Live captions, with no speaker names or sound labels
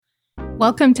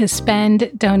Welcome to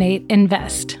Spend, Donate,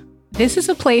 Invest. This is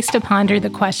a place to ponder the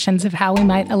questions of how we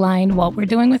might align what we're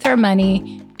doing with our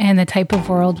money and the type of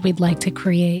world we'd like to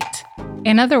create.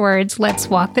 In other words, let's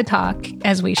walk the talk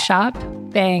as we shop,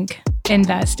 bank,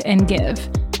 invest, and give.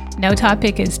 No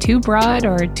topic is too broad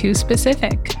or too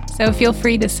specific, so feel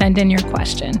free to send in your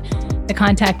question. The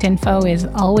contact info is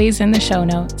always in the show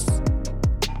notes.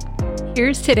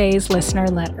 Here's today's listener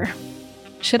letter.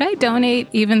 Should I donate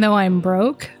even though I'm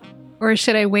broke? Or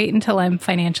should I wait until I'm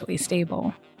financially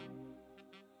stable?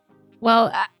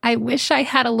 Well, I wish I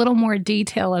had a little more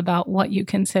detail about what you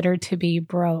consider to be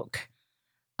broke.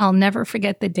 I'll never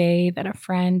forget the day that a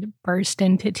friend burst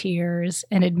into tears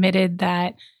and admitted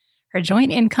that her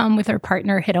joint income with her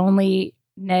partner had only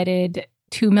netted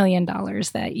 $2 million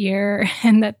that year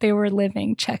and that they were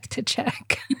living check to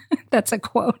check. That's a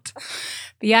quote.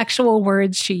 The actual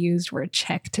words she used were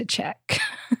check to check.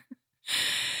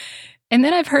 And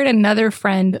then I've heard another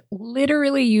friend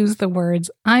literally use the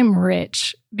words, "I'm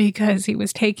rich," because he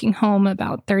was taking home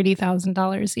about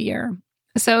 $30,000 a year.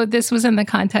 So this was in the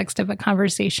context of a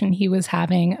conversation he was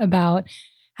having about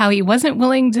how he wasn't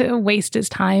willing to waste his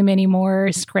time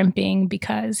anymore scrimping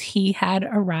because he had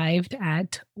arrived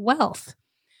at wealth.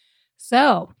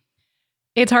 So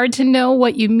it's hard to know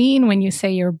what you mean when you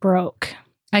say you're broke.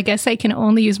 I guess I can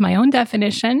only use my own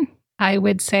definition. I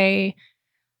would say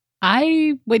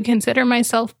I would consider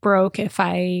myself broke if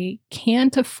I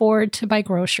can't afford to buy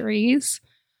groceries,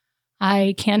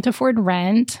 I can't afford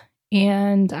rent,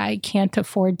 and I can't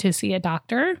afford to see a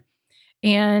doctor.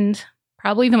 And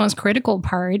probably the most critical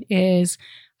part is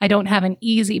I don't have an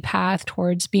easy path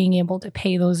towards being able to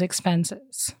pay those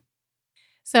expenses.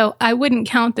 So I wouldn't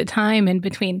count the time in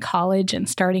between college and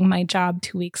starting my job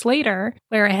 2 weeks later,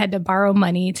 where I had to borrow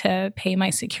money to pay my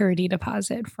security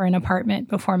deposit for an apartment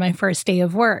before my first day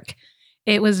of work.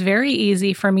 It was very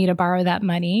easy for me to borrow that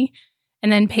money and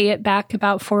then pay it back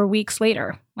about 4 weeks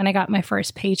later when I got my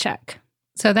first paycheck.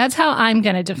 So that's how I'm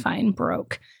going to define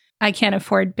broke. I can't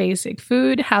afford basic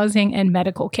food, housing, and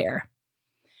medical care.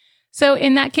 So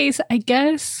in that case, I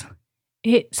guess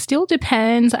it still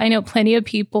depends. I know plenty of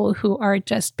people who are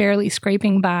just barely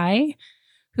scraping by,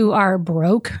 who are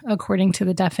broke, according to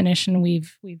the definition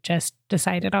we've just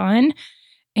decided on,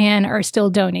 and are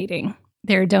still donating.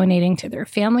 They're donating to their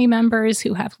family members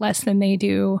who have less than they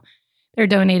do. They're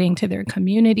donating to their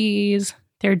communities.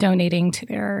 They're donating to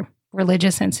their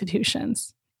religious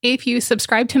institutions. If you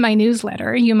subscribe to my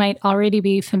newsletter, you might already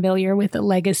be familiar with the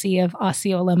legacy of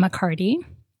Osceola McCarty.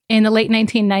 In the late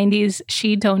 1990s,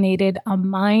 she donated a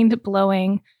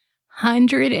mind-blowing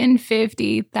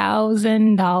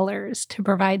 $150,000 to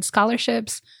provide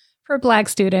scholarships for Black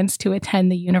students to attend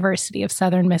the University of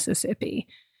Southern Mississippi.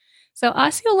 So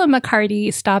Osceola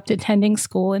McCarty stopped attending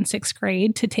school in 6th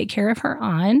grade to take care of her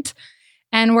aunt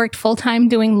and worked full-time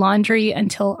doing laundry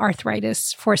until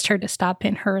arthritis forced her to stop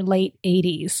in her late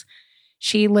 80s.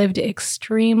 She lived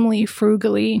extremely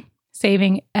frugally,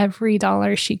 saving every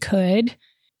dollar she could.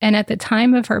 And at the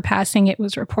time of her passing, it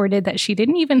was reported that she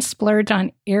didn't even splurge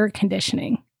on air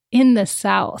conditioning in the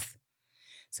South.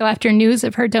 So after news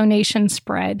of her donation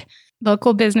spread,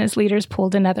 local business leaders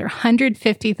pulled another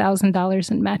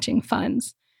 $150,000 in matching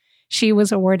funds. She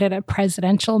was awarded a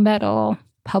presidential medal,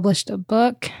 published a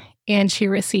book, and she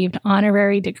received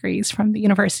honorary degrees from the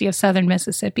University of Southern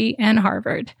Mississippi and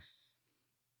Harvard.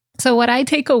 So what I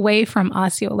take away from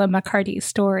Osceola McCarty's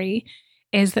story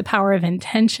is the power of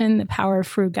intention, the power of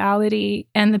frugality,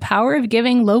 and the power of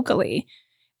giving locally.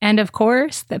 And of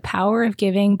course, the power of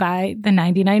giving by the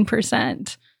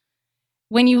 99%.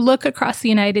 When you look across the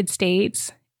United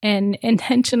States, an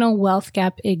intentional wealth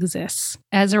gap exists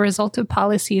as a result of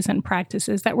policies and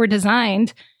practices that were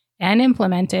designed and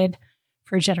implemented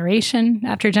for generation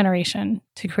after generation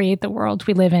to create the world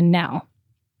we live in now.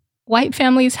 White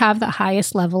families have the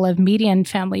highest level of median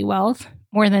family wealth,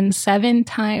 more than 7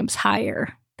 times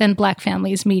higher than Black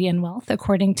families' median wealth,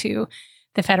 according to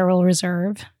the Federal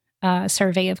Reserve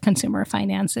Survey of Consumer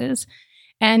Finances.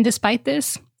 And despite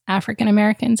this, African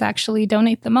Americans actually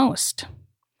donate the most.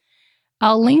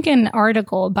 I'll link an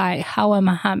article by Hawa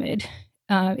Muhammad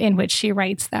in which she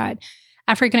writes that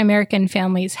African American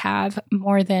families have,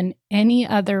 more than any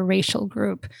other racial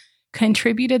group,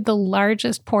 contributed the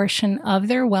largest portion of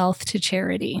their wealth to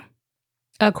charity.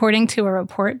 According to a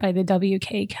report by the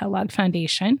W.K. Kellogg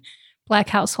Foundation, Black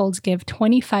households give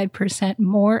 25%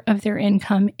 more of their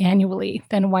income annually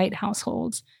than white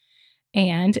households,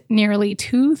 and nearly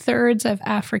 2/3 of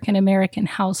African American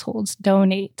households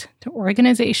donate to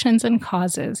organizations and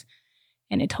causes,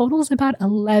 and it totals about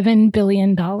 $11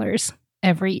 billion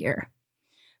every year.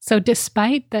 So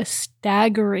despite the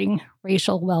staggering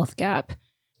racial wealth gap.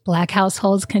 Black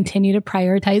households continue to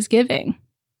prioritize giving.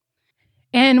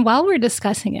 And while we're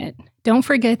discussing it, don't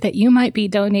forget that you might be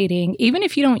donating, even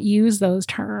if you don't use those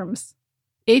terms.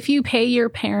 If you pay your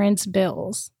parents'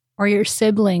 bills or your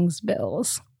siblings'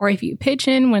 bills, or if you pitch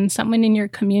in when someone in your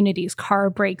community's car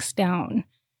breaks down,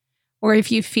 or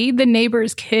if you feed the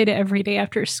neighbor's kid every day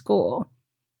after school,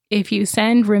 if you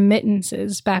send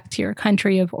remittances back to your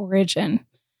country of origin,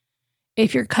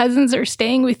 if your cousins are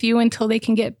staying with you until they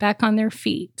can get back on their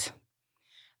feet.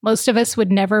 Most of us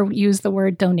would never use the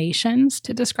word donations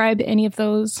to describe any of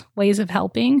those ways of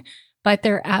helping, but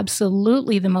they're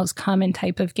absolutely the most common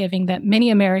type of giving that many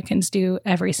Americans do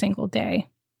every single day.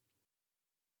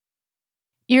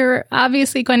 You're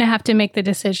obviously going to have to make the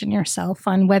decision yourself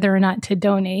on whether or not to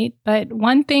donate, but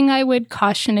one thing I would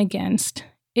caution against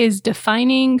is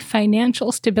defining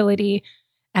financial stability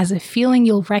as a feeling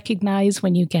you'll recognize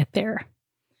when you get there.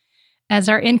 As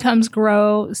our incomes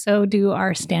grow, so do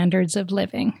our standards of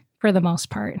living, for the most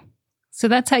part. So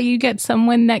that's how you get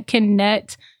someone that can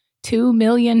net $2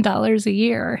 million a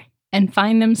year and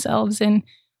find themselves in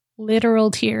literal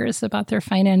tears about their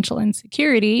financial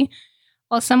insecurity,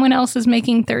 while someone else is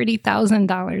making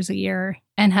 $30,000 a year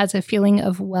and has a feeling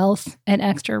of wealth and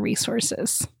extra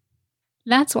resources.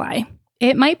 That's why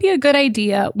it might be a good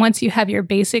idea, once you have your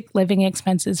basic living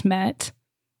expenses met,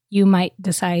 you might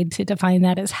decide to define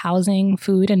that as housing,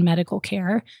 food, and medical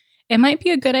care. It might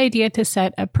be a good idea to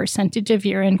set a percentage of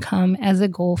your income as a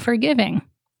goal for giving.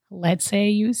 Let's say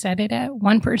you set it at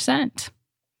 1%.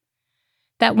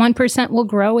 That 1% will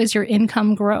grow as your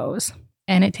income grows,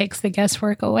 and it takes the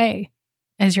guesswork away.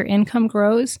 As your income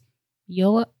grows,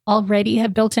 you'll already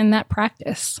have built in that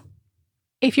practice.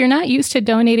 If you're not used to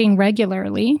donating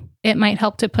regularly, it might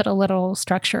help to put a little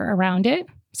structure around it.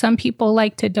 Some people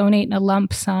like to donate a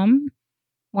lump sum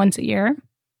once a year.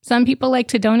 Some people like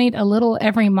to donate a little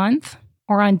every month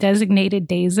or on designated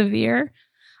days of the year.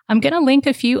 I'm going to link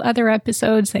a few other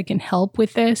episodes that can help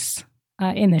with this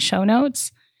in the show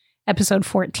notes. Episode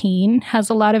 14 has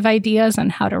a lot of ideas on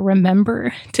how to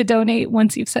remember to donate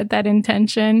once you've set that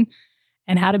intention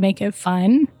and how to make it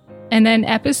fun. And then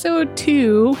episode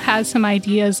 2 has some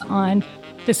ideas on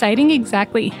deciding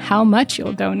exactly how much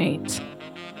you'll donate.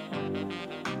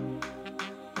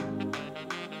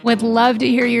 Would love to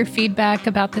hear your feedback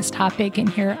about this topic and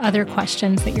hear other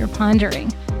questions that you're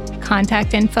pondering.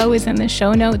 Contact info is in the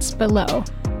show notes below.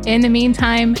 In the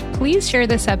meantime, please share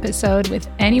this episode with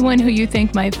anyone who you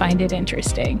think might find it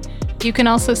interesting. You can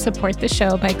also support the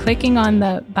show by clicking on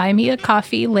the Buy Me a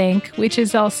Coffee link, which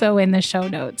is also in the show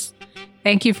notes.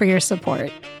 Thank you for your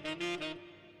support.